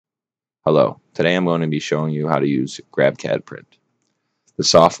Hello, today I'm going to be showing you how to use GrabCAD Print. The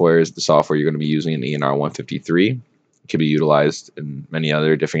software is the software you're going to be using in ENR 153. It can be utilized in many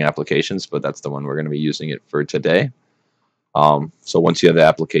other different applications, but that's the one we're going to be using it for today. So once you have the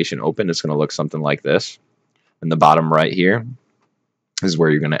application open, it's going to look something like this. In the bottom right here is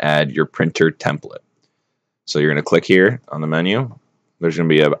where you're going to add your printer template. So you're going to click here on the menu. There's going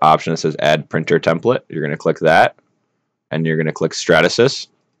to be an option that says Add Printer Template. You're going to click that, and you're going to click Stratasys,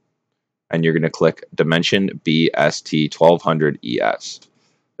 and you're going to click Dimension BST1200ES.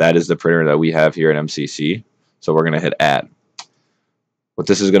 That is the printer that we have here at MCC. So we're going to hit Add. What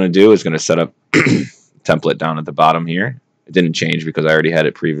this is going to do is going to set up template down at the bottom here. It didn't change because I already had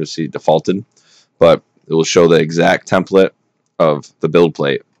it previously defaulted, but it will show the exact template of the build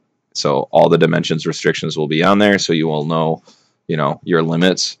plate. So all the dimensions restrictions will be on there, so you will know, your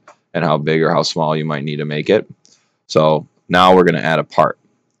limits and how big or how small you might need to make it. So now we're going to add a part.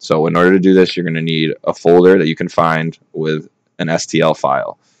 So in order to do this, you're going to need a folder that you can find with an STL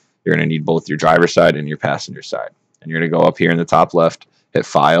file. You're going to need both your driver's side and your passenger side. And you're going to go up here in the top left, hit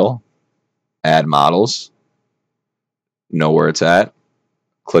File, Add Models, know where it's at,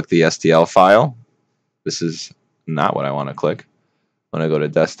 click the STL file. This is not what I want to click. I'm going to go to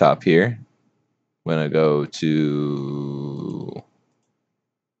Desktop here. I'm going to go to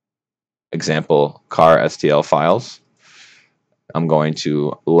Example Car STL Files. I'm going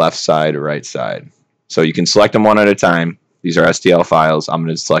to left side, right side. So you can select them one at a time. These are STL files. I'm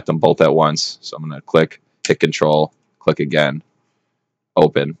going to select them both at once. So I'm going to click, hit Control, click again,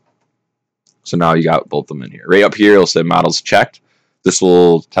 open. So now you got both of them in here. Right up here, it'll say models checked. This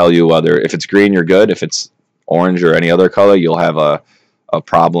will tell you whether, if it's green, you're good. If it's orange or any other color, you'll have a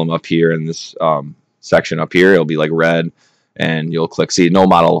problem up here in this section up here. It'll be like red, and you'll click see no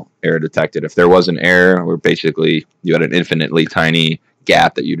model error detected. If there was an error where basically you had an infinitely tiny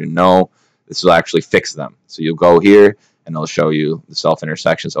gap that you didn't know, this will actually fix them. So you'll go here and it'll show you the self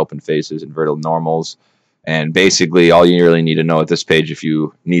intersections, open faces, inverted normals, and basically all you really need to know at this page, if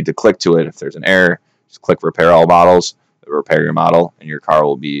you need to click to it, if there's an error, just click repair all models, repair your model, and your car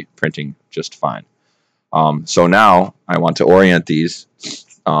will be printing just fine. So now I want to orient these,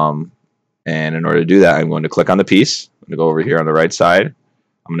 and in order to do that, I'm going to click on the piece. I'm going to go over here on the right side.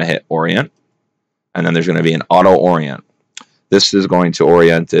 I'm going to hit Orient, and then there's going to be an Auto Orient. This is going to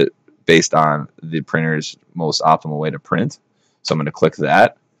orient it based on the printer's most optimal way to print. So I'm going to click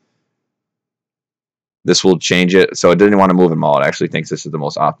that. This will change it. So it didn't want to move them all. It actually thinks this is the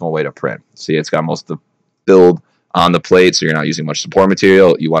most optimal way to print. See, it's got most of the build on the plate, so you're not using much support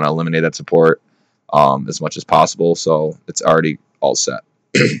material. You want to eliminate that support as much as possible, so it's already all set.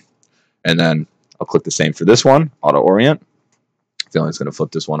 And then I'll click the same for this one, Auto Orient. Feeling it's going to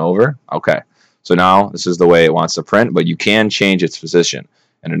flip this one over. Okay, so now this is the way it wants to print, but you can change its position.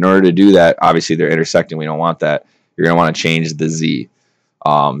 And in order to do that, obviously they're intersecting. We don't want that. You're going to want to change the Z.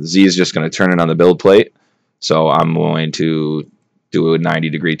 Z is just going to turn it on the build plate. So I'm going to do a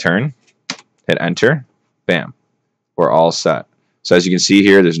 90-degree turn. Hit Enter. Bam. We're all set. So as you can see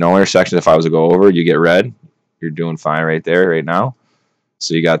here, there's no intersection. If I was to go over, you get red. You're doing fine right there, right now.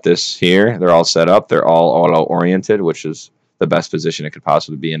 So you got this here. They're all set up. They're all auto-oriented, which is the best position it could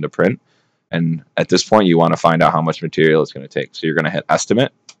possibly be in to print. And at this point, you want to find out how much material it's going to take. So you're going to hit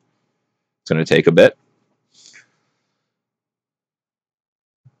Estimate. It's going to take a bit.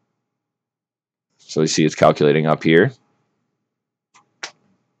 So you see it's calculating up here.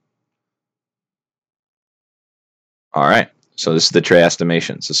 All right. So this is the tray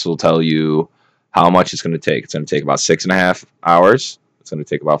estimations. This will tell you how much it's going to take. It's going to take about 6.5 hours. It's going to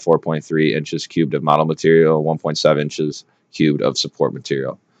take about 4.3 inches cubed of model material, 1.7 inches cubed of support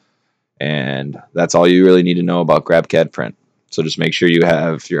material. And that's all you really need to know about GrabCAD Print. So just make sure you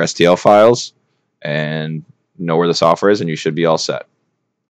have your STL files and know where the software is, and you should be all set.